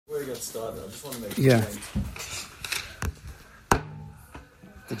get started, I just want to make Yeah. a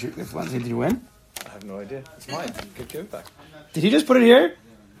point. Did you win? I have no idea. It's mine. Give it back. Did he just put it here?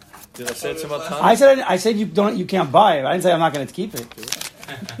 Did I say it too much time? I said you can't buy it. I didn't say I'm not going to keep it.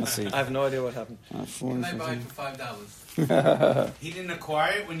 Let's see. I have no idea what happened. Didn't I buy it for $5? He didn't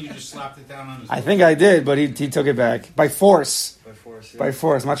acquire it when you just slapped it down on his. I think I did, but he took it back by force. By force. Yeah. By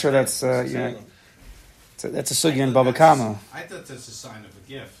force. I'm not sure that's that's a sugya in Baba Kama. I thought that's a sign of a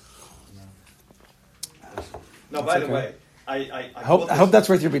gift. No, by the okay. way, I hope that's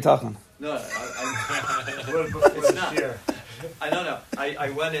worth your bitachon. No, it's not. No. I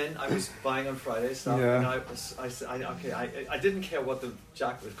went in. I was buying on Friday stuff, and I didn't care what the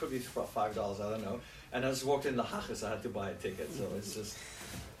jacket was. It could be $5. I don't know. And I just walked in the hachas. I had to buy a ticket. So it's just.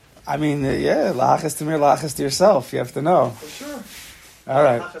 I mean, lachas to me, lachas to yourself. You have to know. For sure. All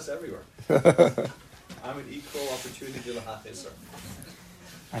right. Lachas everywhere. I'm an equal opportunity to lachas, sir.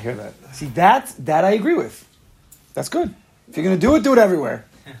 I hear that. See, that I agree with. That's good. If you're going to do it everywhere.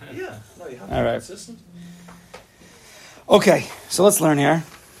 Yeah. No, you have to All be right. consistent. Okay, so let's learn here.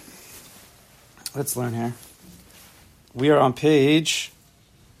 We are on page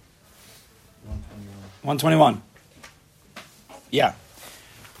 121. Yeah.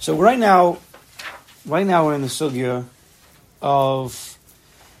 So right now we're in the sugya of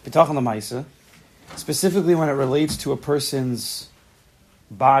Bitachon Lmaaseh, specifically when it relates to a person's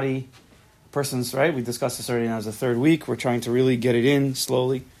body, right? We discussed this already now as the third week. We're trying to really get it in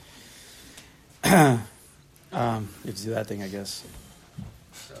slowly. You have to do that thing, I guess.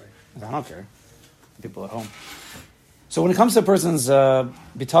 Sorry. I don't care. People at home. So when it comes to a person's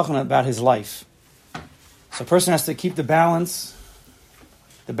bitachon about his life, so a person has to keep the balance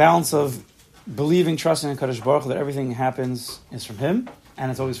of believing, trusting in Kadosh Baruch Hu that everything happens is from him, and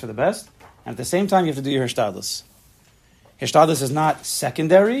it's always for the best. And at the same time, you have to do your hishtadlus. Hishtadlus is not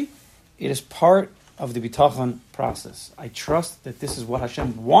secondary. It is part of the bitachon process. I trust that this is what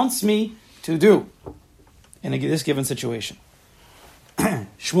Hashem wants me to do in this given situation.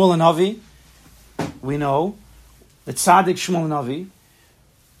 Shmuel Hanavi, we know that Tzaddik Shmuel Hanavi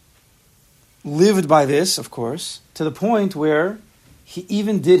lived by this, of course, to the point where he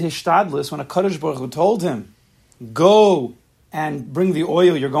even did his shtadlus when a Kadosh Baruch Hu told him, go and bring the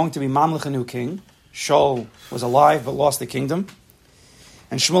oil, you're going to be mamlech, a new king. Shaul was alive but lost the kingdom.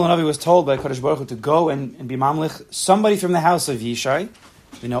 And Shmuel Hanavi was told by Kadosh Baruch Hu to go and be mamlech, somebody from the house of Yishai.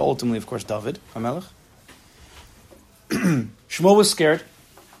 We know ultimately, of course, David, HaMelech. Shmuel was scared.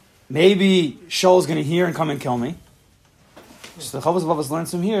 Maybe Shaul's going to hear and come and kill me. So the Chavos Lavos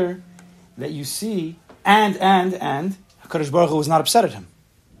learns from here that you see, and HaKadosh Baruch Hu was not upset at him.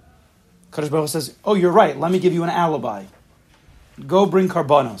 HaKadosh Baruch Hu says, oh, you're right, let me give you an alibi. Go bring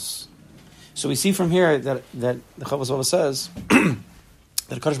karbanos. So we see from here that the Chavos Lavos says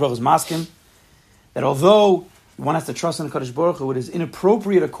that HaKadosh Baruch Hu is maskim, that although one has to trust in HaKadosh Baruch Hu, it is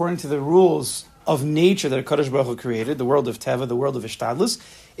inappropriate according to the rules of nature that HaKadosh Baruch Hu created, the world of Teva, the world of Ishtadlus,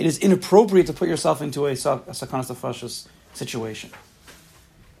 it is inappropriate to put yourself into a sakanas nefashos situation.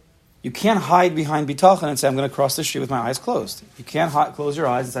 You can't hide behind bitachon and say, I'm going to cross the street with my eyes closed. You can't close your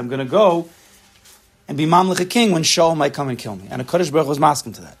eyes and say, I'm going to go and be mamlech a king when Shaul might come and kill me. And HaKadosh Baruch Hu was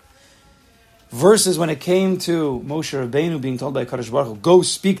masking to that. Versus when it came to Moshe Rabbeinu being told by HaKadosh Baruch Hu, go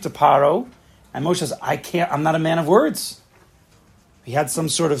speak to Paro, and Moshe says, I'm not a man of words. He had some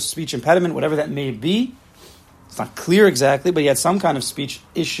sort of speech impediment, whatever that may be. It's not clear exactly, but he had some kind of speech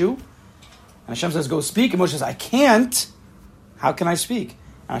issue. And Hashem says, go speak. And Moshe says, I can't. How can I speak?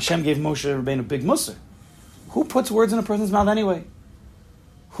 And Hashem gave Moshe Rabbeinu a big musar. Who puts words in a person's mouth anyway?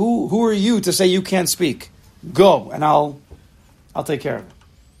 Who are you to say you can't speak? Go, and I'll take care of it.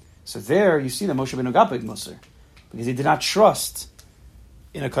 So there you see that Moshe Rabbeinu got big musar, because he did not trust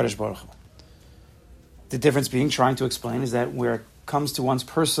in a Kadosh Baruch Hu. The difference being, trying to explain, is that where it comes to one's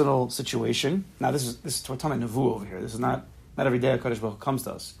personal situation. Now, this is we're talking about nevuah over here. This is not every day a Kadosh Baruch Hu comes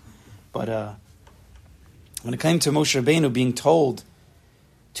to us. But when it came to Moshe Rabbeinu being told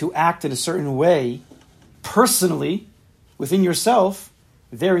to act in a certain way, personally, within yourself,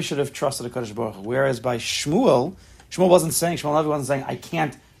 there he should have trusted a Kadosh Baruch Hu. Whereas by Shmuel wasn't saying, Shmuel wasn't saying, I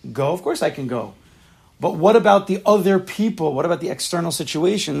can't go. Of course I can go. But what about the other people? What about the external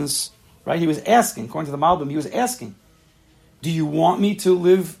situations? Right? He was asking, according to the Malbim, he was asking, do you want me to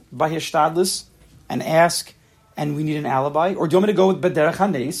live by hishtadlus and ask, and we need an alibi? Or do you want me to go with Bederech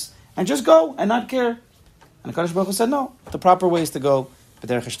HaNes and just go and not care? And the Kadosh Baruch Hu said, no, the proper way is to go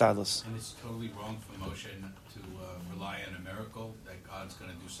Bederech hishtadlus. And it's totally wrong for Moshe to rely on a miracle, that God's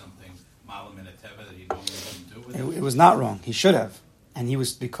going to do something malam in a teva that he normally wouldn't do with him. It was not wrong. He should have. And he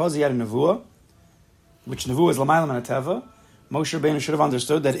was, because he had a nevuah, which nevuah is l'maylam and a teva, Moshe Rabbeinu should have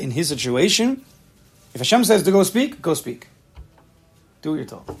understood that in his situation, if Hashem says to go speak, go speak. Do what you're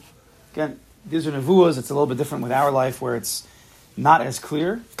told. Again, these are nevuahs. It's a little bit different with our life where it's not as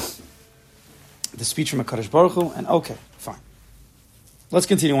clear. The speech from HaKadosh Baruch Hu, and okay, fine. Let's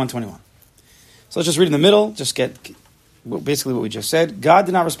continue 121. So let's just read in the middle, just get basically what we just said. God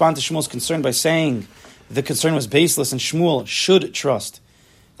did not respond to Shmuel's concern by saying the concern was baseless and Shmuel should trust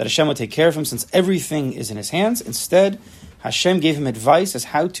that Hashem would take care of him since everything is in his hands. Instead, Hashem gave him advice as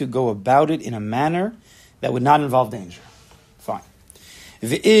how to go about it in a manner that would not involve danger. Fine.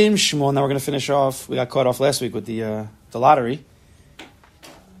 V'im Shmuel, now we're going to finish off. We got caught off last week with the lottery.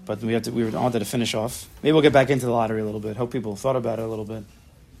 But we wanted to finish off. Maybe we'll get back into the lottery a little bit. Hope people thought about it a little bit.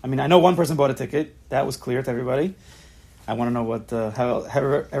 I mean, I know one person bought a ticket. That was clear to everybody. I want to know what how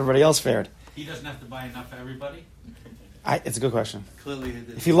everybody else fared. He doesn't have to buy enough for everybody? It's a good question. Clearly he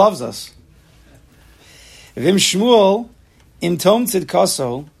did. If he loves us. Vim Shmuel, im tom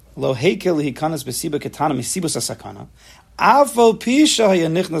tzidkaso, lo heikel hikanas besiba ketana misibus asakana, avol pisha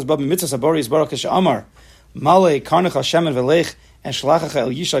hayanichnas bab mitzvah saboris baruch amar, male karnach Hashem velech and shlachacha el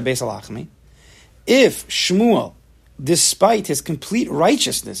yishai beis alachmi. If Shmuel, despite his complete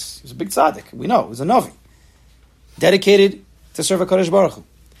righteousness, he was a big tzaddik, we know, he was a Navi, dedicated to serve HaKadosh Baruch Hu,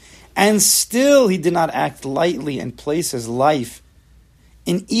 and still he did not act lightly and place his life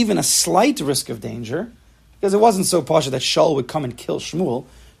in even a slight risk of danger, because it wasn't so pasha that Shaul would come and kill Shmuel.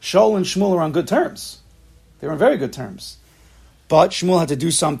 Shaul and Shmuel were on good terms. They were on very good terms. But Shmuel had to do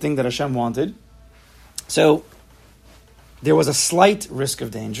something that Hashem wanted. So there was a slight risk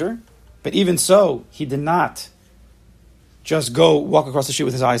of danger, but even so, he did not just go walk across the street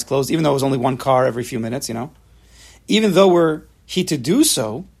with his eyes closed, even though it was only one car every few minutes, Even though were he to do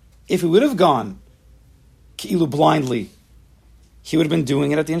so, if he would have gone ki'ilu blindly, he would have been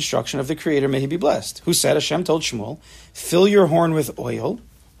doing it at the instruction of the Creator, may he be blessed, who said, Hashem told Shmuel, fill your horn with oil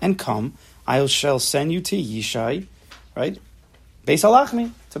and come, I shall send you to Yishai, right? Beis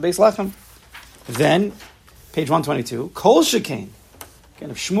Halachmi, to Beis Lechem. Then, page 122, Kol Shekain.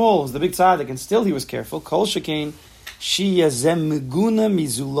 Again, if Shmuel was the big tzaddik and still he was careful, Kol Shekain, Shi yazem miguna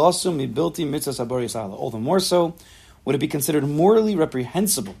mizulasu mibilti mitzvah sabor yisala. All the more so, would it be considered morally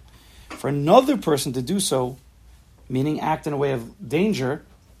reprehensible for another person to do so, meaning act in a way of danger,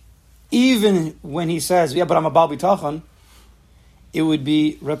 even when he says, yeah, but I'm a Baal Bitachon, it would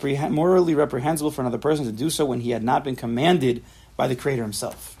be morally reprehensible for another person to do so when he had not been commanded by the Creator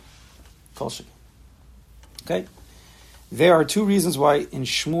himself. Kol Shekain. Okay? There are two reasons why in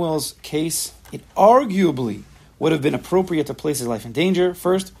Shmuel's case it arguably would have been appropriate to place his life in danger.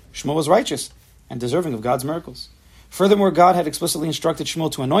 First, Shmuel was righteous and deserving of God's miracles. Furthermore, God had explicitly instructed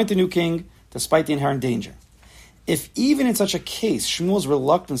Shmuel to anoint the new king despite the inherent danger. If even in such a case Shmuel's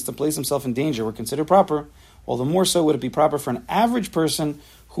reluctance to place himself in danger were considered proper, all the more so would it be proper for an average person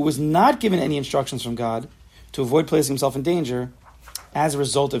who was not given any instructions from God to avoid placing himself in danger as a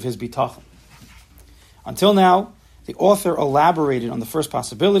result of his bitachon. Until now, the author elaborated on the first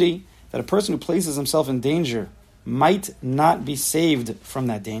possibility that a person who places himself in danger might not be saved from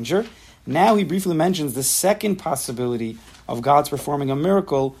that danger. Now he briefly mentions the second possibility of God's performing a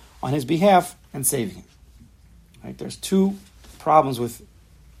miracle on his behalf and saving him. Right? There's two problems with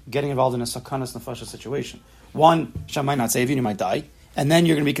getting involved in a sakanas nefasha situation. One, Hashem might not save you, you might die, and then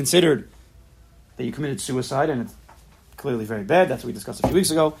you're going to be considered that you committed suicide, and it's clearly very bad. That's what we discussed a few weeks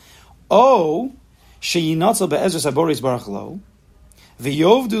ago. Oh, sheyinatzel be'ezras haboris baruch lo,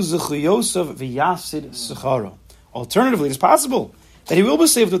 v'yovdu zechuyosov v'yasid secharo. Alternatively, it's possible that he will be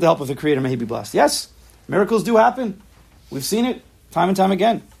saved with the help of the Creator, may he be blessed. Yes, miracles do happen. We've seen it time and time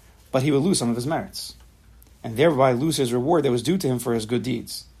again. But he will lose some of his merits, and thereby lose his reward that was due to him for his good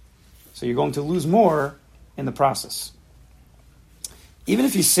deeds. So you're going to lose more in the process. Even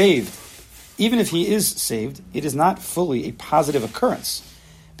if he is saved, it is not fully a positive occurrence,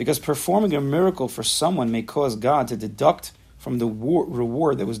 because performing a miracle for someone may cause God to deduct from the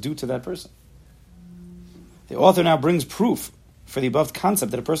reward that was due to that person. The author now brings proof for the above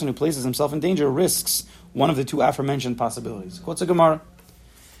concept that a person who places himself in danger risks one of the two aforementioned possibilities. Quotes a Gemara.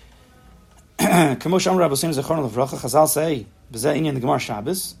 Chazal say, in the Gemara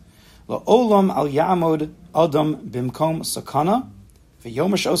Shabbos, La'olam al ya'amod adam bimkom sakana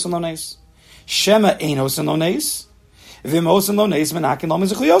v'yomash osan lo neis. Shema ein osan lo neis v'im osan lo neis menakin lo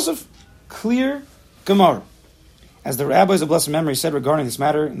mizich Yosef. Clear Gemara. As the rabbis of blessed memory said regarding this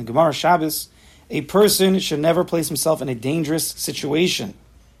matter in the Gemara Shabbos, a person should never place himself in a dangerous situation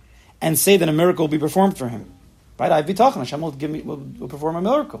and say that a miracle will be performed for him. Right? I have bitachon. Hashem will perform a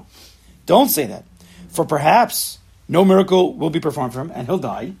miracle. Don't say that. For perhaps no miracle will be performed for him and he'll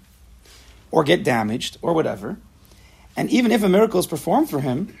die or get damaged or whatever. And even if a miracle is performed for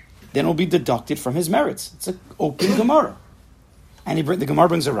him, then it will be deducted from his merits. It's an open Gemara. And the Gemara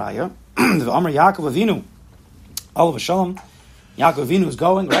brings a raya. The Amr Yaakov Avinu, Olav Shalom. Yaakov Avinu is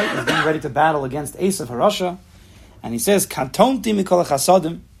going, right? He's getting ready to battle against Esav Harasha. And he says, Katonti mikol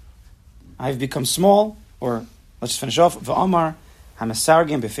chasadim. I've become small, or let's just finish off. V'amar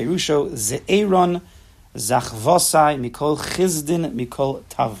hamasargim beferusho ze'eron zachvosai mikol chizdin mikol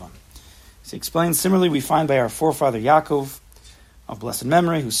tavon. So he explains, similarly we find by our forefather Yaakov, of blessed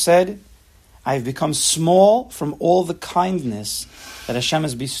memory, who said, I have become small from all the kindness that Hashem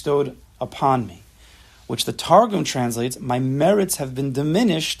has bestowed upon me. Which the Targum translates, my merits have been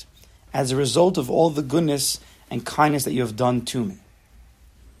diminished as a result of all the goodness and kindness that you have done to me.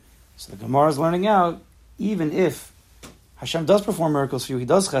 So the Gemara is learning out, even if Hashem does perform miracles for you, He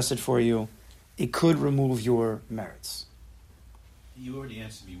does chesed for you, it could remove your merits. You already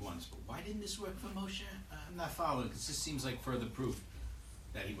answered me once, but why didn't this work for Moshe? I'm not following, because this seems like further proof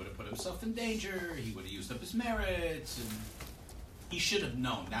that he would have put himself in danger, he would have used up his merits, and he should have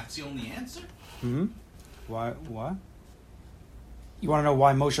known. That's the only answer? Mm-hmm. Why? You want to know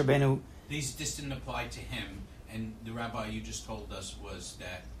why Moshe Rabbeinu... This didn't apply to him, and the rabbi you just told us was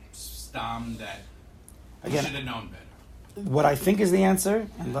that Stam, that he should have known better. What I think is the answer,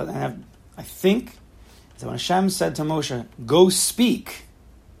 I think, is that when Hashem said to Moshe, go speak,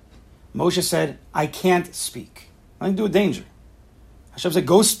 Moshe said, I can't speak. Nothing to do with danger. Hashem said,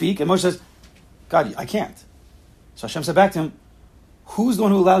 go speak, and Moshe says, God, I can't. So Hashem said back to him, who's the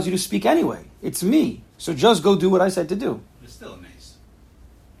one who allows you to speak anyway? It's me. So just go do what I said to do. It's still a nice.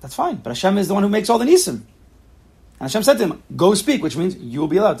 That's fine. But Hashem is the one who makes all the nisim. And Hashem said to him, go speak, which means you will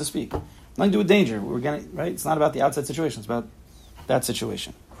be allowed to speak. Nothing to do with danger. We're gonna, right? It's not about the outside situation. It's about that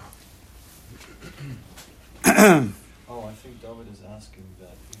situation. I think David is asking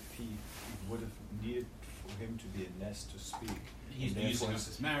that if he would have needed for him to be a nest to speak, he's using up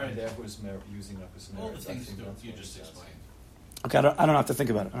his merit. And therefore is using up his merit. All the things you just explained. Okay, I don't have to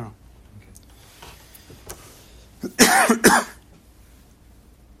think about it. I don't know.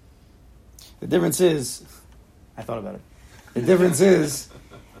 The difference is, I thought about it. The difference is,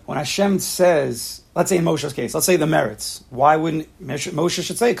 when Hashem says, let's say in Moshe's case, let's say the merits. Why wouldn't Moshe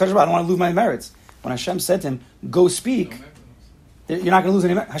should say, I don't want to lose my merits. When Hashem said to him, go speak, you're not going to lose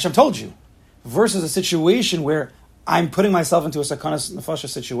any merits. Hashem told you. Versus a situation where I'm putting myself into a sakanas nefasha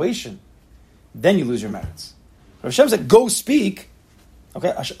situation, then you lose your merits. But Hashem said, go speak, okay.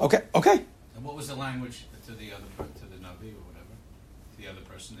 And what was the language to the Navi or whatever? The other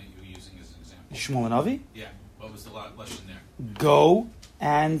person that you were using as an example? Shmuel and Navi? Yeah. What was the lesson there? Go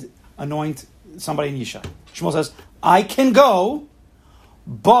and anoint somebody in Yishai. Shmuel says, I can go,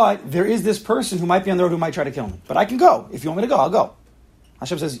 but there is this person who might be on the road who might try to kill me. But I can go. If you want me to go, I'll go.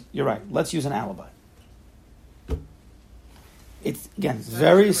 Hashem says, you're right. Let's use an alibi. It's, again,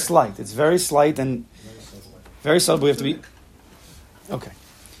 very slight. It's very slight and very subtle. We have to be... Okay.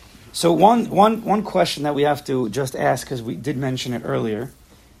 So one question that we have to just ask, because we did mention it earlier,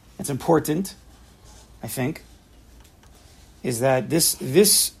 it's important, I think, is that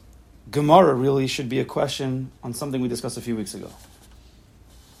this Gemara really should be a question on something we discussed a few weeks ago.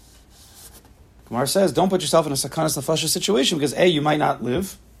 Gemara says, don't put yourself in a sakanas nefasha situation, because A, you might not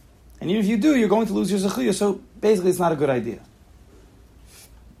live, and even if you do, you're going to lose your zechuyah, so basically it's not a good idea.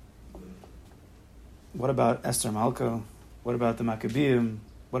 What about Esther Malka? What about the Maccabeim?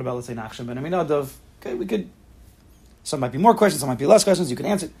 What about, let's say, Nachshon ben Aminadav? Okay, we could... Some might be more questions, some might be less questions, you can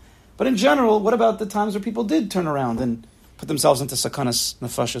answer. But in general, what about the times where people did turn around and put themselves into sakanas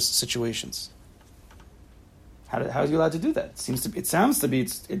nefashos situations? How are you allowed to do that? It sounds to be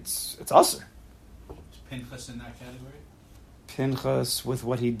it's usher. Is Pinchas in that category? Pinchas with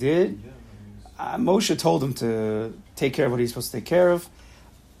what he did? Moshe told him to take care of what he's supposed to take care of.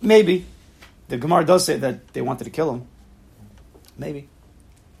 Maybe. The Gemara does say that they wanted to kill him. Maybe.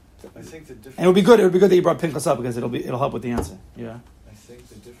 I think the difference... And it would be good that you brought Pinchas up, because it'll help with the answer. Yeah. I think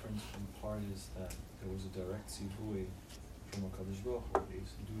the difference in part is that there was a direct tzivui from HaKadosh Baruch Hu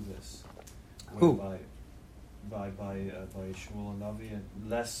to do this. Who? By Shmuel and Navi, and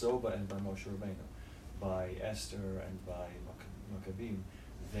less so, and by Moshe Rabbeinu, by Esther and by Maccabeim.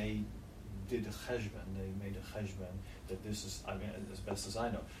 They did a cheshbon. They made a cheshbon that this is, as best as I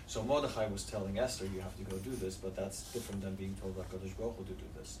know. So Mordechai was telling Esther, you have to go do this, but that's different than being told by Kadosh Baruch Hu to do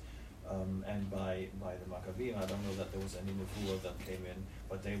this. And by the Maccabeim, I don't know that there was any nevuah that came in,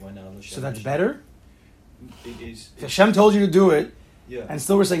 but they went out. So that's better? It is. If Hashem told you to do it, yeah. And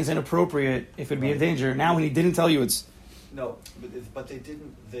still we're saying it's inappropriate if it'd be in danger. Now when he didn't tell you, it's... No, but they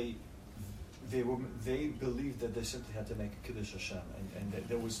didn't, they believed that they simply had to make a Kiddush Hashem, and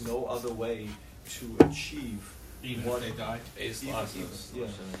there was no other way to achieve Even if they died.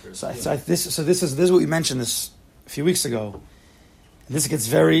 This is what we mentioned this a few weeks ago. And this gets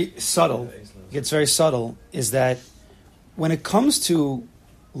very subtle. Is that when it comes to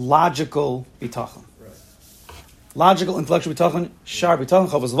logical bitachon, logical intellectual bitachon, Shaar HaBitachon,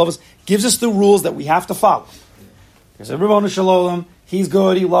 Chavos Lavos, gives us the rules that we have to follow. There's a Ribono Shel Olam. He's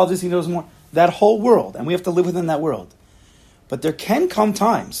good. He loves us. He knows more. That whole world, and we have to live within that world. But there can come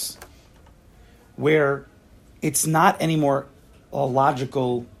times where it's not anymore a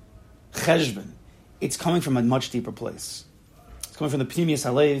logical cheshbon. It's coming from a much deeper place. It's coming from the Pnimius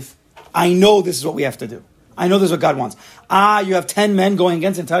Halev. I know this is what we have to do. I know this is what God wants. You have 10 men going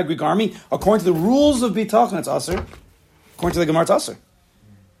against the entire Greek army. According to the rules of Bitachon, it's Aser. According to the Gemara, it's Aser.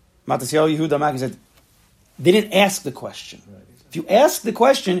 Matisyahu Yehuda Maki said, they didn't ask the question. If you ask the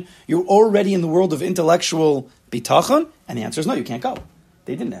question, you're already in the world of intellectual bitachon, and the answer is no, you can't go.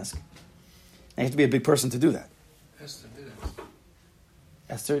 They didn't ask. And you have to be a big person to do that. Esther did ask.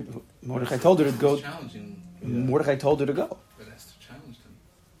 Esther, Mordechai told her to go. Mordechai told her to go. But Esther challenged him.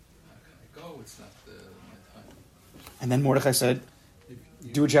 How can I go? It's not my time. And then Mordechai said,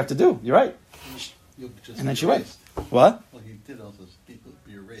 do what you have to do. You're right. And then she went. What? Well, he did also people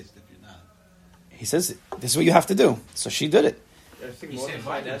be erased if you're not. He says, this is what you have to do. So she did it. I think He said,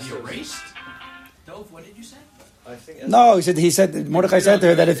 "Why did you erased?" Dov, what did you say? I think No, he said Mordechai said to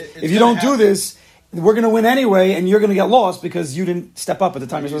her that if you don't do this, we're going to win anyway, and you're going to get lost because you didn't step up at the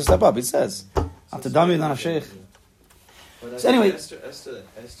time you're supposed to step up. It says, So anyway, Esther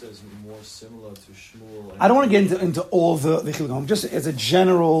is more similar to Shmuel. I don't want to get into all the chilugim. Just as a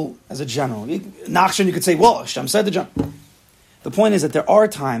general. Nachshon, you could say, well, Hashem said to John. The point is that there are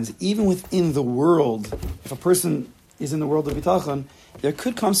times, even within the world, if a person is in the world of bitachon, there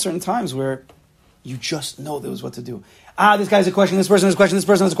could come certain times where you just know there was what to do. This guy's a question, this person has a question, this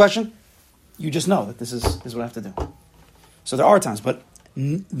person has a question. You just know that this is what I have to do. So there are times, but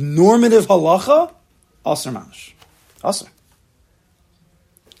normative halacha, aser mamash. Aser.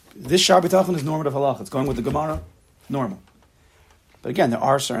 This Shaar HaBitachon is normative halacha. It's going with the Gemara, normal. But again, there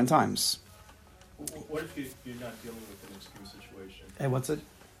are certain times. What if you're not dealing with an extreme situation? Hey, what's it?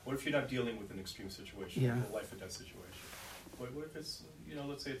 What if you're not dealing with an extreme situation, Yeah. a life or death situation? What if it's,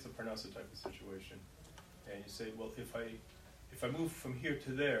 let's say it's a parnasa type of situation, and you say, well, if I move from here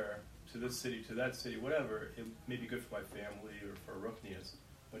to there, to this city, to that city, whatever, it may be good for my family or for Ruchnias,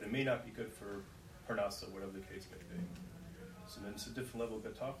 but it may not be good for parnasa, whatever the case may be. So then it's a different level of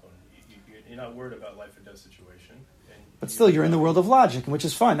bitachon. You're not worried about life or death situation. But still, you're in the world of logic, which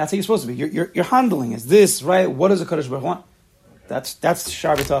is fine. That's how you're supposed to be. You're handling. Is this right? What does the Kadosh Baruch Hu want? Okay. That's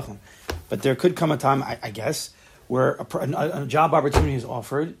Shaar HaBitachon. But there could come a time, I guess, where a job opportunity is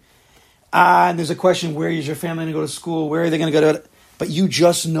offered, and there's a question: where is your family going to go to school? Where are they going to go to? But you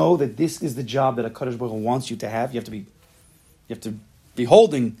just know that this is the job that a Kadosh Baruch Hu wants you to have. You have to be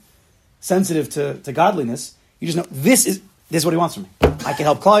holding, sensitive to godliness. You just know this is what He wants from me. I can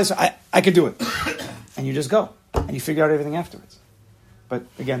help clients. I can do it, and you just go. And you figure out everything afterwards. But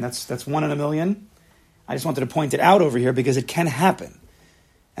again, that's 1 in a million. I just wanted to point it out over here because it can happen.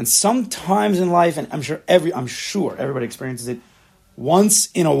 And sometimes in life, and I'm sure everybody experiences it once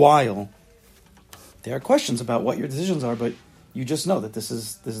in a while, there are questions about what your decisions are, but you just know that this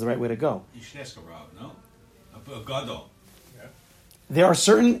is the right way to go. You should ask a Rav, no? A gadol. Yeah. There are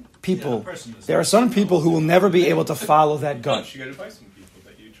certain people who will never be able to follow that gut. You got to advise some people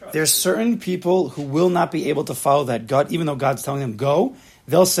that you trust. There's certain people who will not be able to follow that gut, even though God's telling them go.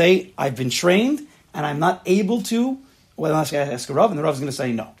 They'll say, I've been trained, and I'm not able to. Well, I'm going to ask a Rav, and the Rav is going to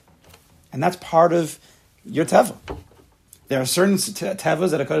say no. And that's part of your teva. There are certain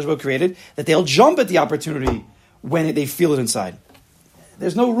tevas that HaKadosh Baruch Hu created that they'll jump at the opportunity when they feel it inside.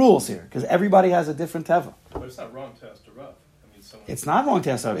 There's no rules here, because everybody has a different teva. But it's not wrong to ask a Rav. It's not wrong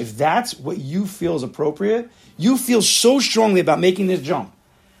to ask a Rav. If that's what you feel is appropriate, you feel so strongly about making this jump.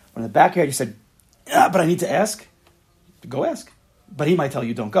 When in the back of your head you said, but I need to ask, go ask. But he might tell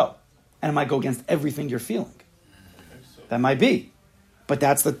you don't go. And it might go against everything you're feeling. That might be. But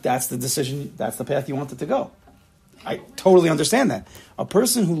that's the decision, that's the path you wanted to go. I totally understand that. A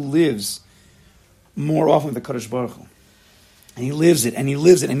person who lives more often with the Kadosh Baruch Hu, and he lives it, and he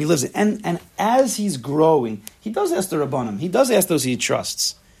lives it, and he lives it, and as he's growing, he does ask the Rabbanim, he does ask those he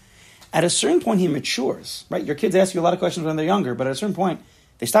trusts. At a certain point, he matures, right? Your kids ask you a lot of questions when they're younger, but at a certain point,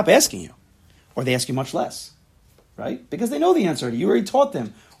 they stop asking you, or they ask you much less, right? Because they know the answer. You already taught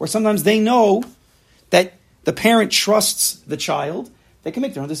them. Or sometimes they know that the parent trusts the child. They can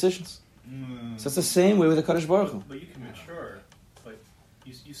make their own decisions. So it's the same way with the Kadosh Baruch Hu. But you can mature, but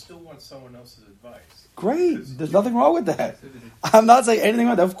you still want someone else's advice. Great. There's nothing wrong with that. I'm not saying anything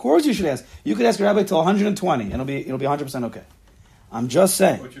wrong with that. Of course you should ask. You could ask your rabbi till 120 and it'll be 100% okay. I'm just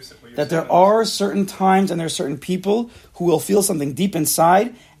saying that there are certain times and there are certain people who will feel something deep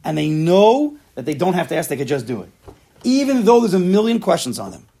inside and they know that they don't have to ask, they could just do it. Even though there's a million questions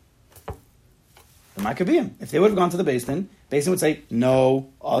on them. There might be him. If they would have gone to the Beis Din would say, no,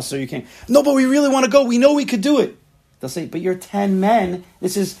 also you can't. No, but we really want to go. We know we could do it. They'll say, but you're 10 men.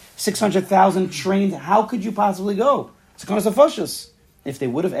 This is 600,000 trained. How could you possibly go? It's kind of suffocious. If they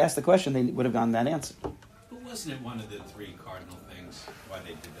would have asked the question, they would have gotten that answer. But wasn't it one of the three cardinal things why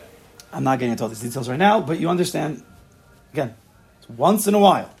they did that? I'm not getting into all these details right now, but you understand, again, it's once in a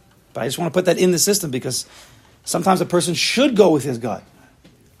while. But I just want to put that in the system because sometimes a person should go with his gut.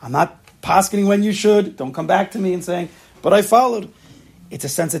 I'm not poskening when you should. Don't come back to me and saying, but I followed. It's a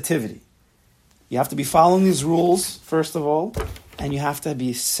sensitivity. You have to be following these rules, first of all, and you have to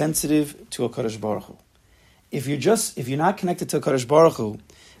be sensitive to a Kadosh Baruch Hu. If you're not connected to a Kadosh Baruch Hu,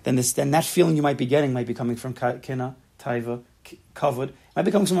 then that feeling you might be getting might be coming from kina, taiva, kavod, might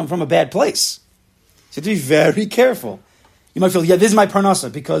be coming from a bad place. So you have to be very careful. You might feel, this is my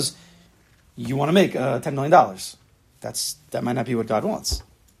parnasa because you want to make $10 million. That might not be what God wants.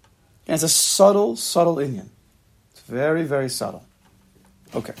 And it's a subtle inyan. It's very, very subtle.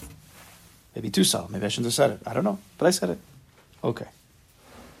 Okay. Maybe too subtle. Maybe I shouldn't have said it. I don't know. But I said it. Okay.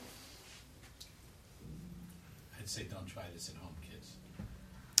 I'd say don't try this at home, kids.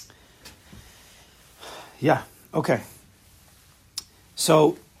 Yeah. Okay.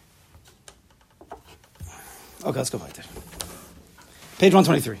 So, let's go back there. Page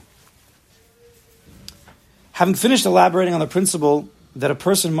 123. Having finished elaborating on the principle that a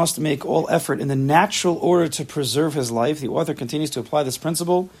person must make all effort in the natural order to preserve his life, the author continues to apply this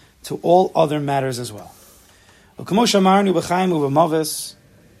principle to all other matters as well.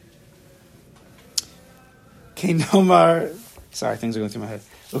 Sorry, things are going through my head.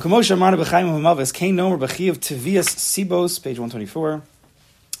 Page 124.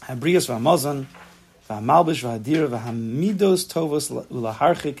 Habrios v'hamazon v'hamalbish v'hadir v'hamidos tovos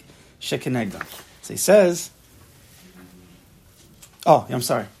ulaharchik shekenegdam. So he says, I'm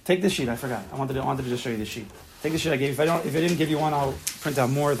sorry. Take this sheet. I forgot. I wanted to just show you this sheet. Take the sheet I gave. If I didn't give you one, I'll print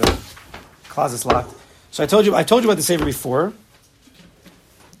out more. The closet's locked. So I told you about the Sefer before.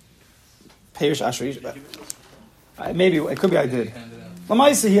 Maybe it could be I did.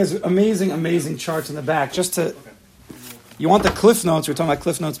 Lmaaseh, he has amazing charts in the back. You want the cliff notes? We were talking about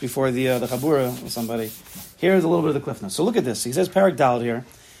cliff notes before the Chabura with somebody. Here's a little bit of the cliff notes. So look at this. He says Parak Daled here.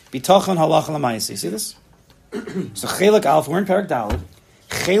 Bitachon halacha Lmaaseh. See this? So Chelik Aleph. We're in Parak Daled.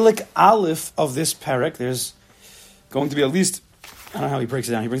 Chelik Aleph of this parak. There's going to be at least, I don't know how he breaks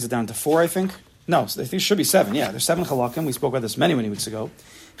it down. He brings it down to 4, I think. No, I think it should be 7. Yeah, there's 7 halakim. We spoke about this many weeks ago.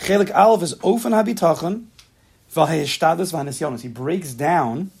 Chelik Aleph is Ofen HaBitachon v'ha'ishtadlus v'ha'nisyonos. He breaks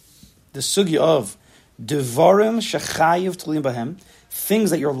down the sugya of devarim shechayiv tlulim bahem, things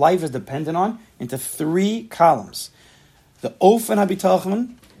that your life is dependent on, into 3 columns. The Ofen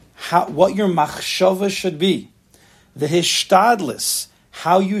HaBitachon, what your machshava should be. The hishtadlus,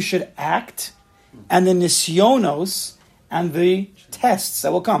 how you should act, and the nisyonos, and the tests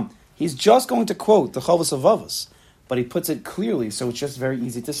that will come. He's just going to quote the Chovos HaLevavos, but he puts it clearly, so it's just very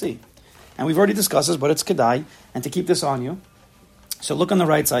easy to see. And we've already discussed this, but it's kedai, and to keep this on you. So look on the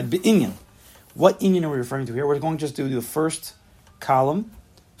right side, Be'inyan. What inyan are we referring to here? We're going to just do the first column,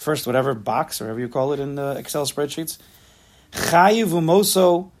 first whatever box, or whatever you call it in the Excel spreadsheets. Chayiv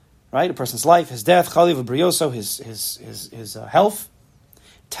umoso, right, a person's life, his death. Chaliv ubrioso, his health.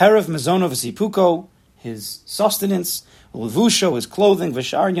 Terev mezono v'sipuko, his sustenance. Levusho, his clothing.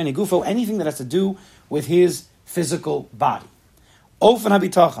 V'shar yanigufo, anything that has to do with his physical body. Ofen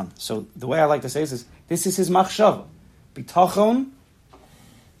HaBitachon. So the way I like to say this is his machshava. Bitachon,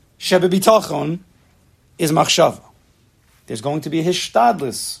 Shebe Bitachon is machshava. There's going to be a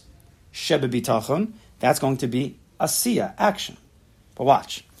hishtadlus Shebe Bitachon. That's going to be asiya, action. But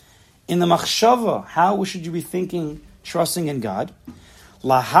watch. In the machshava, how should you be thinking, trusting in God?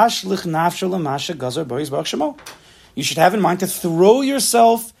 Lahashlich nafsho l'mashe gazar bo yizbarach shemo. You should have in mind to throw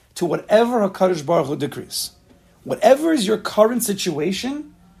yourself to whatever HaKadosh Baruch Hu decrees. Whatever is your current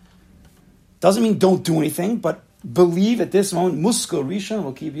situation, doesn't mean don't do anything, but believe at this moment, musko rishon,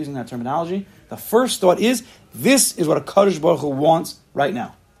 we'll keep using that terminology. The first thought is, this is what HaKadosh Baruch Hu wants right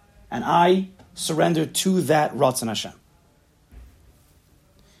now. And I surrender to that Ratzon Hashem.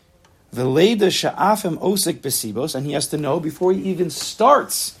 V'leida sha'afim osik besibos, and he has to know before he even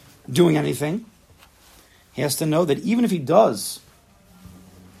starts doing anything, he has to know that even if he does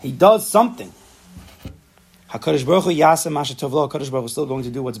something, HaKadosh Baruch Hu Yaseh Masha Tov Lo. HaKadosh Baruch Hu is still going to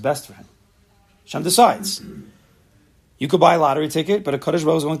do what's best for him. Hashem decides. You could buy a lottery ticket, but HaKadosh Baruch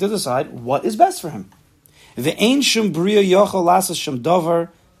Hu is going to decide what is best for him. Ve'ein shum bria yochel lasas shum davar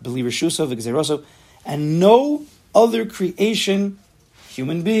b'li reshuso v'gzeroso, and no other creation,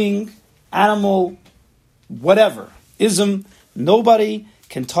 human being, animal, whatever, ism, nobody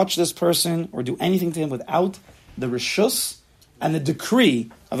can touch this person or do anything to him without the reshus and the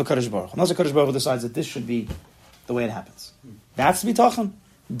decree of a Kadosh Baruch Hu. Unless a Kadosh Baruch Hu decides that this should be the way it happens. That's bitachon.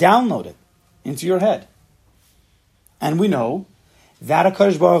 Download it into your head. And we know that a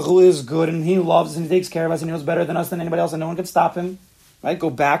Kadosh Baruch Hu is good and he loves us and he takes care of us and he knows better than us than anybody else and no one can stop him. Right? Go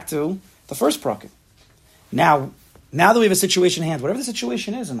back to the first prakim. Now that we have a situation in hand, whatever the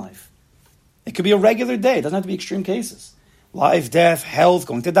situation is in life, it could be a regular day. It doesn't have to be extreme cases. Life, death, health,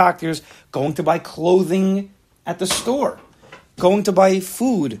 going to doctors, going to buy clothing at the store, going to buy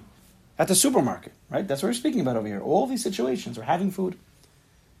food at the supermarket. Right? That's what we're speaking about over here. All these situations, we're having food.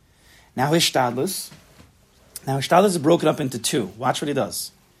 Now hishtadlus. Now hishtadlus is broken up into two. Watch what he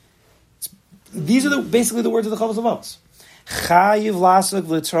does. These are basically the words of the Chavos Avos. Chayiv lasuk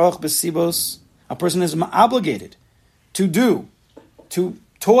v'litzroch b'sibos. A person is obligated to do, to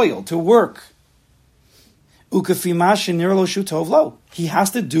toil, to work. Ukafimash nirlo shutov lo. He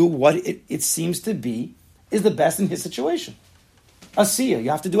has to do what it seems to be is the best in his situation. Asiya,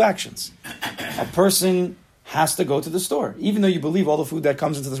 you have to do actions. A person has to go to the store. Even though you believe all the food that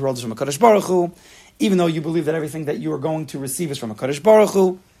comes into this world is from a Kadosh Baruch Hu, even though you believe that everything that you are going to receive is from a Kadosh Baruch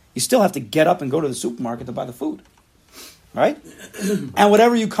Hu, you still have to get up and go to the supermarket to buy the food. Right? And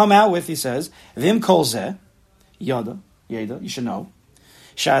whatever you come out with, he says, Vim kol zeh, yada, you should know,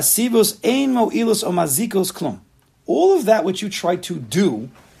 sha'asibus ein mo'ilus o mazikos klum. All of that which you try to do,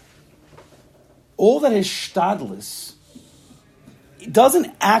 all that is shtadlis, it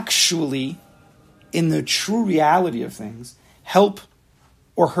doesn't actually, in the true reality of things, help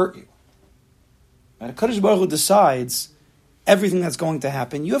or hurt you. Right? HaKadosh Baruch Hu decides everything that's going to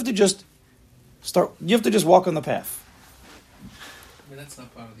happen. You have to just walk on the path. I mean, that's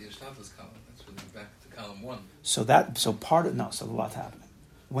not part of the Ishtadlus column. That's really back to column 1. So a lot's happening.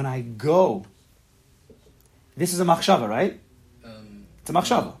 When I go, this is a machshava, right? It's a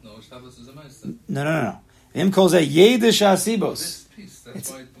machshava. No, Ishtadlus is a ma'aseh. No. Im kol zeh yedish asibos. This piece, that's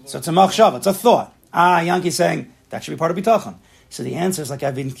why it belongs. So it's a machshava, it's a thought. Yanki's saying, that should be part of bitachon. So the answer is like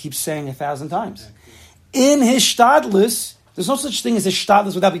I've been keep saying 1,000 times. In hishtadlus, there's no such thing as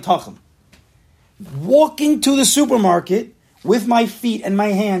hishtadlus without bitachon. Walking to the supermarket with my feet and my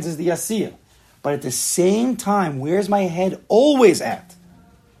hands is the asiyah. But at the same time, where's my head always at?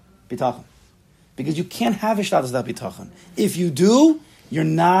 Bitachon. Because you can't have hishtadlus without bitachon. If you do, you're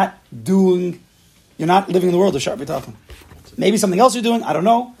not living in the world of Shaar HaBitachon. Maybe something else you're doing, I don't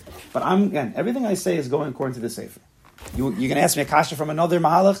know. But everything I say is going according to the Sefer. You're going to ask me a kasha from another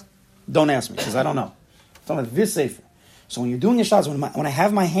mahalach? Don't ask me, because I don't know. I'm talking about this Sefer. So when you're doing hishtadlus, when I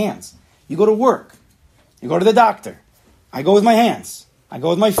have my hands, you go to work, you go to the doctor, I go with my hands, I go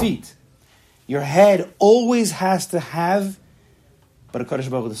with my feet. Your head always has to have, but a Kadosh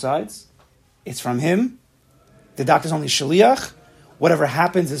Baruch Hu decides, it's from him. The doctor's only shaliach. Whatever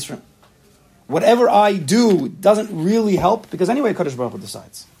happens is from... Whatever I do doesn't really help, because anyway Kadosh Baruch Hu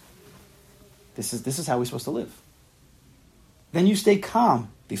decides. This is how we're supposed to live. Then you stay calm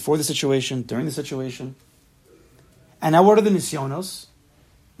before the situation, during the situation. And now what are the nisyonos?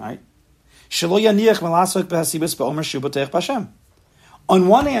 Right? On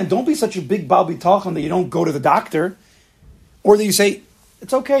one hand, don't be such a big Baal Bitachon that you don't go to the doctor, or that you say,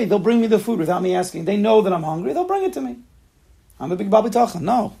 it's okay, they'll bring me the food without me asking. They know that I'm hungry, they'll bring it to me. I'm a big Baal Bitachon.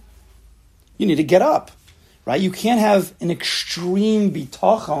 No. You need to get up. Right? You can't have an extreme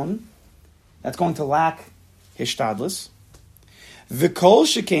Bitachon that's going to lack hishtadlus. V'kol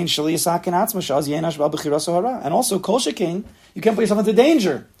shekain shali yisaken atzma shaz yenash ba'al b'chiraso hara. And also, kol shekain, you can't put yourself into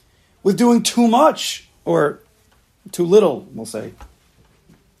danger with doing too much or too little, we'll say,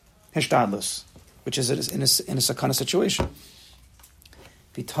 hishtadlus, which is in a sakana situation.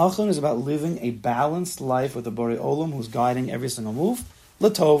 Bitachon is about living a balanced life with the Borei Olam who's guiding every single move,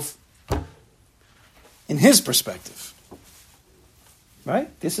 latov, in his perspective.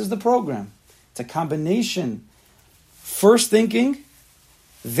 Right? This is the program. It's a combination. First thinking,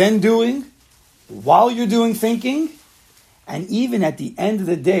 then doing, while you're doing thinking, and even at the end of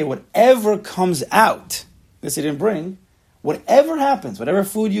the day, whatever comes out, this he didn't bring, whatever happens, whatever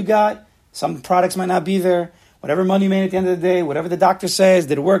food you got, some products might not be there, whatever money you made at the end of the day, whatever the doctor says,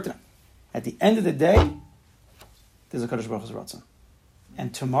 did it work? At the end of the day, there's a Kadosh Baruch Hu's Ratzon.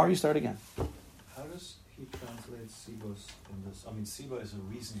 And tomorrow you start again. How does he translate sibos in this? I mean, Siba is a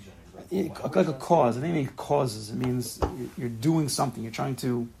reason generator. Like a cause. It doesn't mean causes. It means you're doing something. You're trying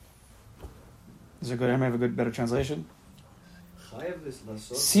to. Is there good? Anybody have a better translation?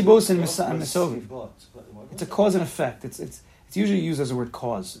 Sibos and Mesovi. It's a cause and effect. It's usually used as a word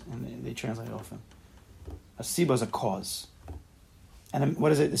cause, and they translate it often. A Siba is a cause. And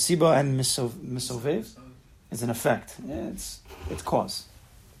what is it? The Siba and Mesovev is an effect. Yeah, it's cause.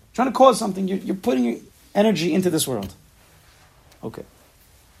 Trying to cause something, you're putting your energy into this world. Okay.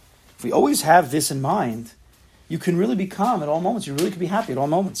 If we always have this in mind, you can really be calm at all moments. You really can be happy at all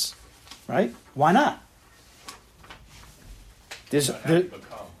moments. Right? Why not? Happy but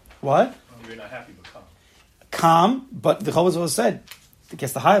calm. What? You're not happy but calm. Calm, but the Chovos said, it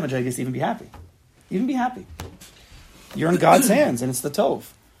gets the higher Madrigas to even be happy. Even be happy. You're in God's hands, and it's the Tov.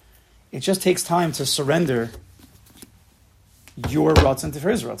 It just takes time to surrender your Ratzon to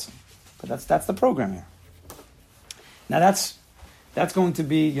his Ratzon. But that's the program here. Now that's going to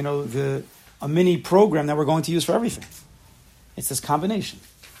be, a mini program that we're going to use for everything. It's this combination.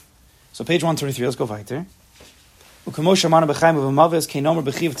 So page 133, let's go weiter. Ukemosh amana b'chaim u'v'maves keinomer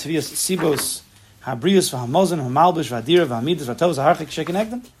b'chiv tvias sibos habrius v'hamozon v'malbish v'adira v'hamidus v'tovos ha'harchik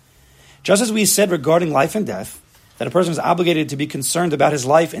shekenegdem. Just as we said regarding life and death, that a person is obligated to be concerned about his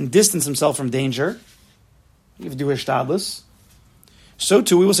life and distance himself from danger, you have to do hishtadlus. So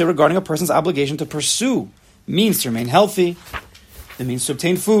too we will say regarding a person's obligation to pursue means to remain healthy, the means to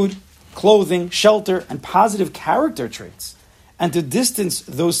obtain food, clothing, shelter, and positive character traits, and to distance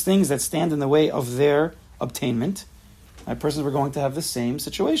those things that stand in the way of their obtainment. Persons were going to have the same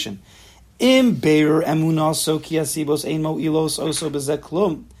situation. Im beir emunah so ki asibos ein mo ilos oso bezeh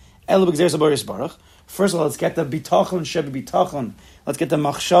klum elo b'gzer saboris baruch. First of all, let's get the bitachon shebi bitachon. Let's get the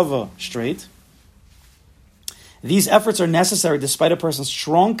machshava straight. These efforts are necessary despite a person's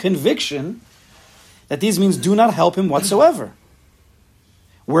strong conviction that these means do not help him whatsoever.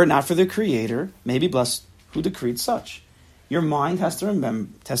 Were it not for the Creator, may be blessed who decreed such. Your mind has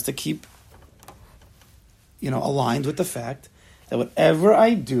to keep, aligned with the fact that whatever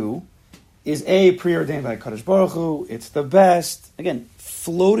I do is preordained by Kadosh Baruch Hu. It's the best. Again,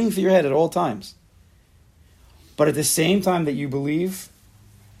 floating through your head at all times. But at the same time that you believe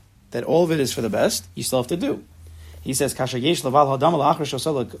that all of it is for the best, you still have to do. He says, "Kasha yesh laval hadam la'achar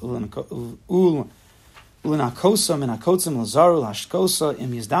shosel ulinakosa minakotzim lazaru lashkosa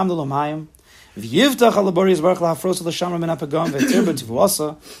im yizdam l'mayim v'yivtach alabori yizbarach lahafros l'shamra min hapagam v'tirba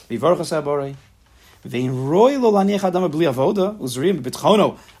tivuasa v'yivarchas habori v'in roi lo laniach adam b'li avoda uzrim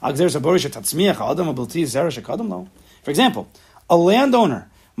b'bitchono agzer zabori shetatzmiach adam b'lti zera shekadam lo." For example, a landowner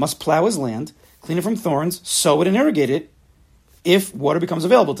must plow his land, clean it from thorns, sow it and irrigate it if water becomes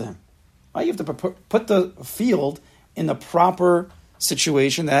available to him. Right? You have to put the field in the proper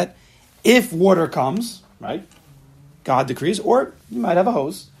situation that if water comes, right, God decrees, or you might have a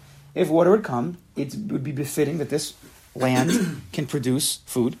hose, if water would come, it would be befitting that this land can produce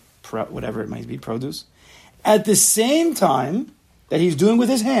food, whatever it might be, produce. At the same time that he's doing with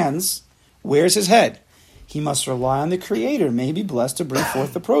his hands, where's his head? He must rely on the Creator, may be blessed to bring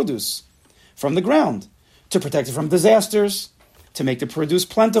forth the produce from the ground, to protect it from disasters, to make the produce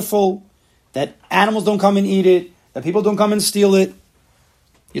plentiful, that animals don't come and eat it, that people don't come and steal it.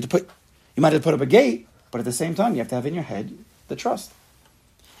 You might have to put up a gate, but at the same time, you have to have in your head the trust.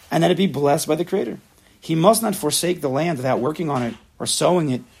 And that it be blessed by the Creator. He must not forsake the land without working on it or sowing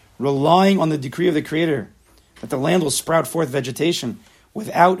it, relying on the decree of the Creator, that the land will sprout forth vegetation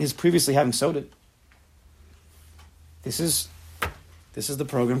without his previously having sowed it. This is the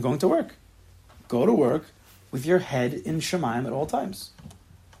program going to work. Go to work with your head in Shemayim at all times.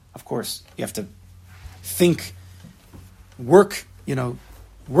 Of course, you have to think, work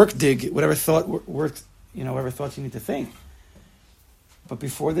dig, whatever thoughts you need to think. But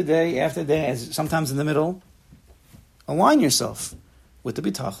before the day, after the day, sometimes in the middle, align yourself with the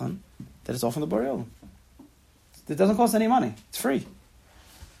bitachon that is all from the Borei Olam. It doesn't cost any money. It's free.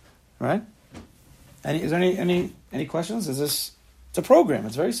 Right? Is there any questions? It's a program.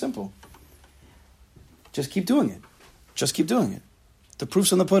 It's very simple. Just keep doing it. Just keep doing it. The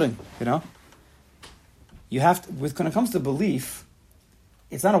proof's in the pudding, You have to, when it comes to belief,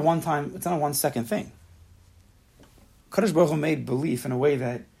 it's not a 1 second thing. Kadosh Baruch Hu made belief in a way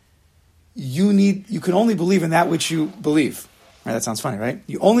that you can only believe in that which you believe. Right? That sounds funny, right?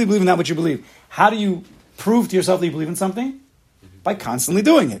 You only believe in that which you believe. How do you prove to yourself that you believe in something? By constantly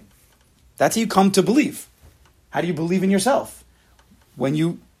doing it. That's how you come to believe. How do you believe in yourself? When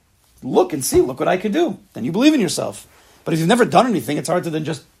you look what I could do. Then you believe in yourself. But if you've never done anything, it's hard to then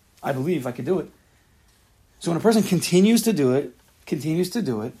just, I believe I could do it. So when a person continues to do it,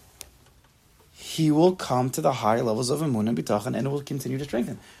 he will come to the higher levels of emunah and bitachon, and it will continue to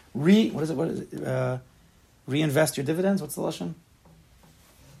strengthen. Reinvest your dividends. What's the lashon?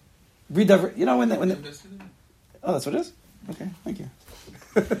 When oh, that's what it is. Okay, thank you.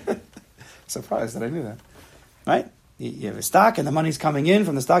 Surprised that I knew that. Right? You have a stock, and the money's coming in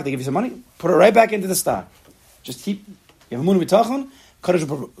from the stock. They give you some money. Put it right back into the stock. Just keep. You have emunah bitachon.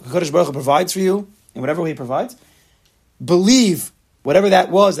 Kadosh Baruch Hu provides for you in whatever way He provides. Believe whatever that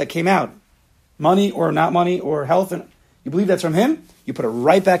was that came out, money or not money or health, and you believe that's from Him. You put it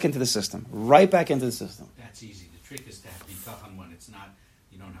right back into the system. Right back into the system. That's easy. The trick is to have bitachon when it's not.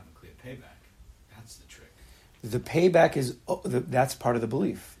 You don't have a clear payback. That's the trick. The payback is that's part of the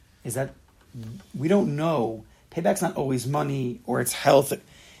belief. Is that we don't know. Payback's not always money or it's health.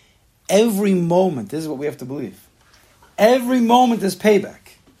 Every moment, this is what we have to believe. Every moment is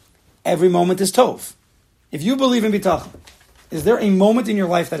payback. Every moment is tov. If you believe in bitachon, is there a moment in your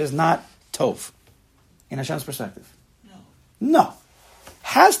life that is not tov? In Hashem's perspective? No.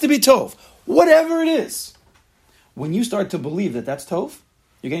 Has to be tov. Whatever it is. When you start to believe that that's tov,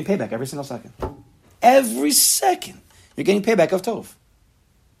 you're getting payback every single second. Every second, you're getting payback of tov.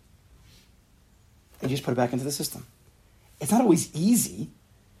 And you just put it back into the system. It's not always easy.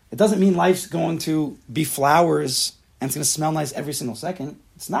 It doesn't mean life's going to be flowers and it's going to smell nice every single second.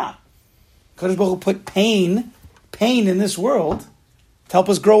 It's not. Kadosh Baruch Hu put pain in this world to help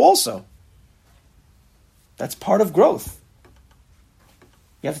us grow also. That's part of growth.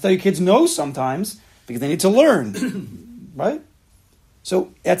 You have to tell your kids no sometimes because they need to learn. Right?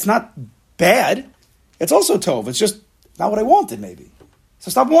 So that's not bad. It's also tov. It's just not what I wanted maybe. So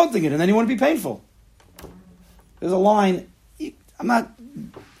stop wanting it and then you want to be painful. There's a line,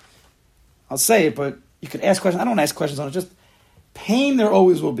 I'll say it, but you could ask questions. I don't ask questions on it. Just pain there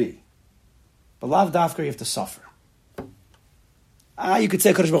always will be. But lav dafka, you have to suffer. You could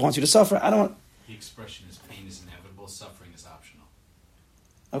say Kadosh Baruch Hu wants you to suffer. The expression is pain is inevitable, suffering is optional.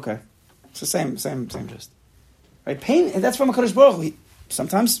 Okay. It's the same gist. Right? Pain, and that's from a Kadosh Baruch Hu.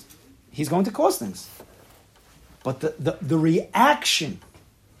 Sometimes He's going to cause things. But the reaction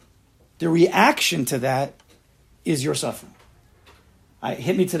to that is your suffering. It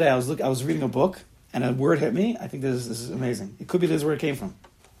hit me today. I was reading a book, and a word hit me. I think this is amazing. It could be this is where it came from.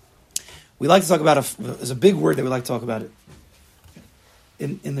 We like to talk about there's a big word that we like to talk about it.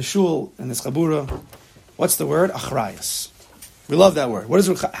 In the shul, in this chabura, what's the word? Achrayus. We love that word.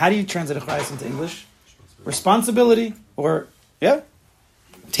 How do you translate achrayus into English? Responsibility, or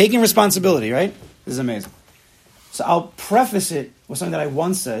taking responsibility. Right? This is amazing. So I'll preface it with something that I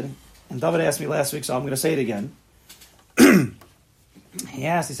once said, and David asked me last week, so I'm going to say it again. He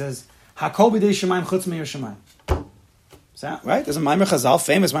says, Hakol b'dei Shemayim chutz me'ir Shemayim. Right? There's a Maimer Chazal,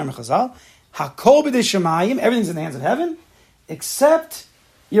 famous Maimer Chazal. Hakol b'dei Shemayim, everything's in the hands of heaven, except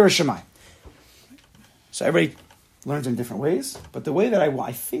Yireh Shemayim. So everybody learns in different ways, but the way that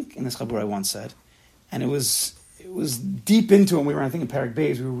I think in this Chabur I once said, and it was deep into it when we were, I think, in Parak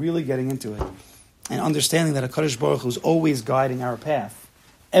Beis, we were really getting into it, and understanding that HaKadosh Baruch Hu is always guiding our path,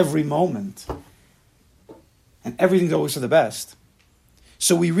 every moment, and everything's always for the best.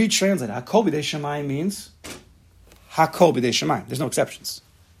 So we retranslate. Hakol b'dei Shemayim means Hakol b'dei Shemayim. There's no exceptions.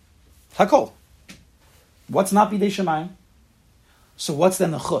 Hakol. What's not b'dei Shemayim? So what's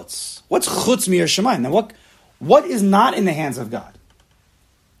then the chutz? What's chutz me'ir Shemayim? Now what is not in the hands of God?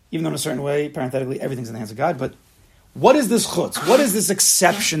 Even though in a certain way, parenthetically, everything's in the hands of God, but what is this chutz? What is this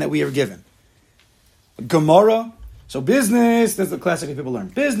exception that we are given? Gemara. So business, that's the classic that people learn.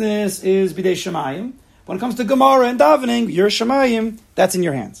 Business is b'dei Shemayim. When it comes to Gemara and davening, your Shemayim, that's in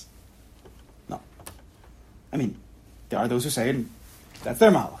your hands. No. I mean, there are those who say it, that's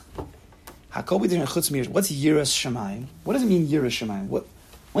their malach. What's Yiras Shemayim? What does it mean, Yiras Shemayim?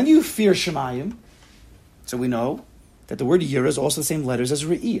 When do you fear Shemayim? So we know that the word Yira is also the same letters as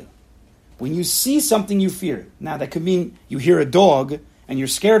Re'iyah. When you see something, you fear it. Now, that could mean you hear a dog and you're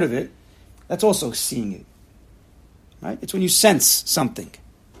scared of it. That's also seeing it. Right? It's when you sense something.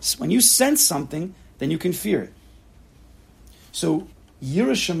 When you sense something, then you can fear it. So,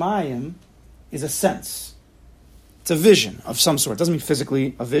 Yira Shemayim is a sense. It's a vision of some sort. It doesn't mean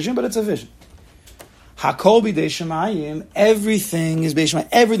physically a vision, but it's a vision. Hakol b'dei Shemayim, everything is b'dei Shemayim.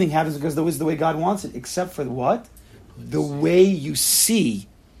 Everything happens because that is the way God wants it, except for what? The way you see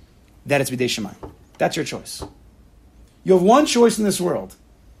that it's b'dei Shemayim. That's your choice. You have one choice in this world.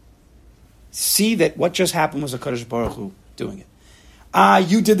 See that what just happened was a Kadosh Baruch Hu doing it.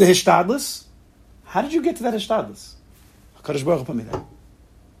 You did the Hishtadlus. How did you get to that Hishtadlus? Kadosh Baruch Hu put me there.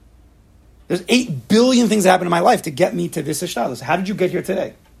 There's 8 billion things that happened in my life to get me to this Hishtadlus. How did you get here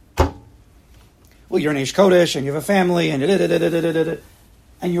today? Well, you're an Eish Kodesh and you have a family and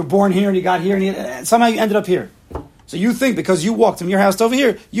and you're born here and you got here and somehow you ended up here. So you think because you walked from your house to over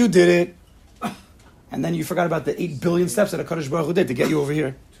here, you did it. And then you forgot about the 8 billion steps that HaKadosh Baruch Hu did to get you over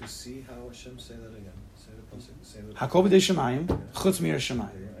here. To see how Hashem, say that again. Say the pasuk. Say the Hakol b'dei Shemayim, chutz mir Shemayim.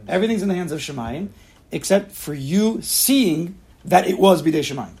 Everything's in the hands of Shemayim, except for you seeing that it was b'dei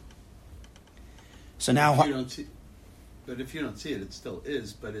Shemayim. So now, If you don't see, but if you don't see it, it still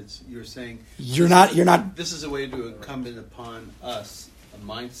is. But you're saying you're not. This is a way to incumbent upon us a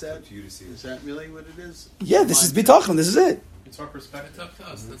mindset for you to see. Is that really what it is? Yeah, this is Bitachon. This is it. It's our perspective. It's up to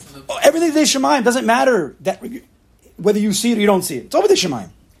us. That's another. Everything's b'dei Shemayim. Doesn't matter that whether you see it or you don't see it. It's all b'dei Shemayim.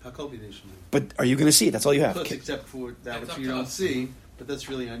 Hakol b'dei Shemayim. But are you going to see it? That's all you have. Except for that It's which up you to don't us. see, but that's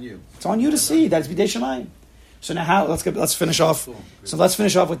really on you. It's on you to see. That's b'dei Shemayim. So now, let's finish off. Cool. So let's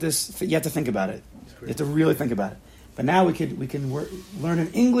finish off with this. You have to think about it. You have to really think about it. But now we can learn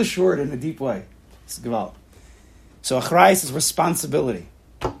an English word in a deep way. It's gewalt. So achrayis is responsibility.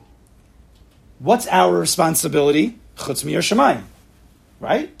 What's our responsibility? Chutz mir Shemayim,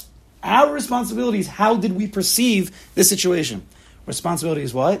 right? Our responsibility is how did we perceive this situation? Responsibility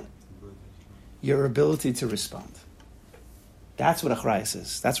is what? Your ability to respond. That's what achrayis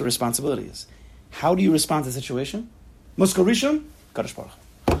is. That's what responsibility is. How do you respond to the situation? Muskal Rishon, Kadosh Baruch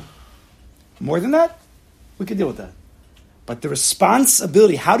Hu. More than that, we can deal with that. But the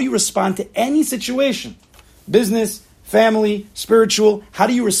responsibility, how do you respond to any situation? Business, family, spiritual. How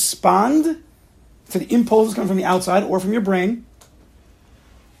do you respond to the impulses coming from the outside or from your brain?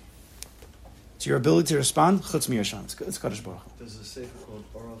 It's your ability to respond. Chutz mir Hashem. It's Kadosh Baruch Hu. There's a sefer called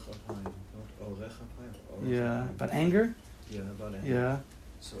Orach HaPayim, not Orech HaPayim. Yeah, about anger. Yeah, about anger. Yeah.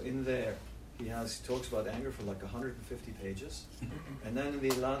 So in there, he talks about anger for like 150 pages, and then in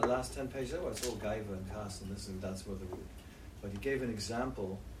the last 10 pages, it's all gaiva and kas and this and that's what the root. But he gave an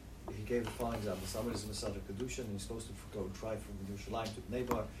example. He gave the following example: somebody's in the Masada Kedusha and he's supposed to go drive from Yerushalayim to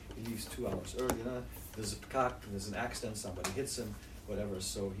Bnei. He leaves 2 hours early. There's a pkak, there's an accident, somebody hits him, whatever.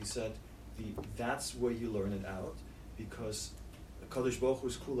 So he said, that's where you learn it out, because Hakadosh Baruch Hu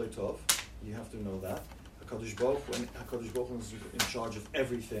is kulei tov. You have to know that Hakadosh Baruch Hu is in charge of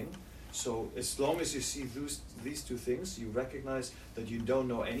everything. So as long as you see these 2 things, you recognize that you don't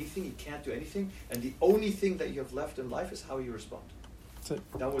know anything, you can't do anything, and the only thing that you have left in life is how you respond.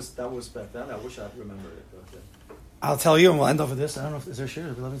 That was back then. I wish I remembered it. But, I'll tell you, and we'll end off with this. I don't know if is there shir.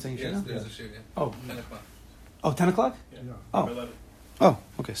 Is 11 saying shir? Yes, there's a shir. Yeah. Oh. 10 o'clock. Oh, 10 o'clock? Yeah. Oh. 11. Oh,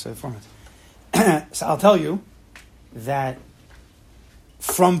 okay. So format. So I'll tell you that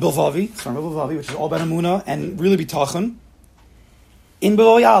from Bilvavi, which is all about Emunah and really Bitachon, in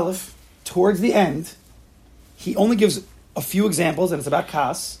Bilvavi Aleph, towards the end, he only gives a few examples, and it's about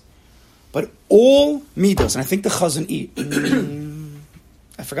Kas, but all midos, and I think the Chazon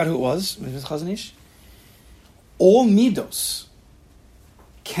I forgot who it was. Maybe it was Chazon Ish. All midos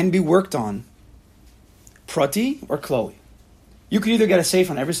can be worked on prati or kloli. You could either get a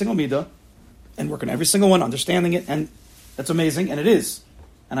safe on every single midah and work on every single one, understanding it, and that's amazing, and it is.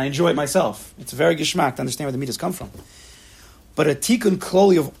 And I enjoy it myself. It's a very gishmak to understand where the midas come from. But a tikkun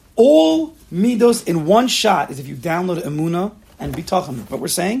kloli of all midos in one shot is if you download Emunah and Bitachon. What we're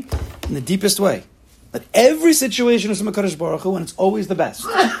saying, in the deepest way, that every situation is from HaKadosh Baruch Hu, and it's always the best.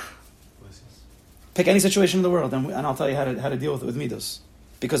 Pick any situation in the world, and I'll tell you how to deal with it with midos.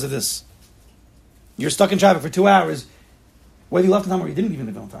 Because of this. You're stuck in traffic for 2 hours, whether you left on time or you didn't even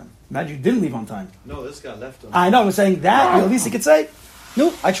leave on time. Imagine you didn't leave on time. no, this guy left on. I know, I'm saying that, at least he could say,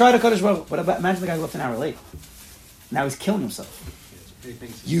 no, I tried HaKadosh Baruch Hu. But imagine the guy who left an hour late. Now he's killing himself. He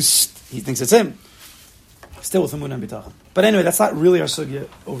thinks He thinks it's him. Still with Emunah and Bitachon. But anyway, that's not really our sugya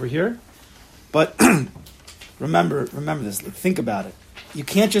over here. But remember this. Think about it. You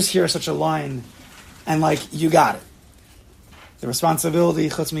can't just hear such a line and you got it. The responsibility,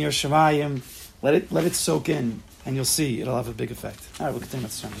 chutz mir Shemayim, let it soak in, and you'll see it'll have a big effect. All right, we'll continue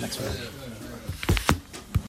with this next one.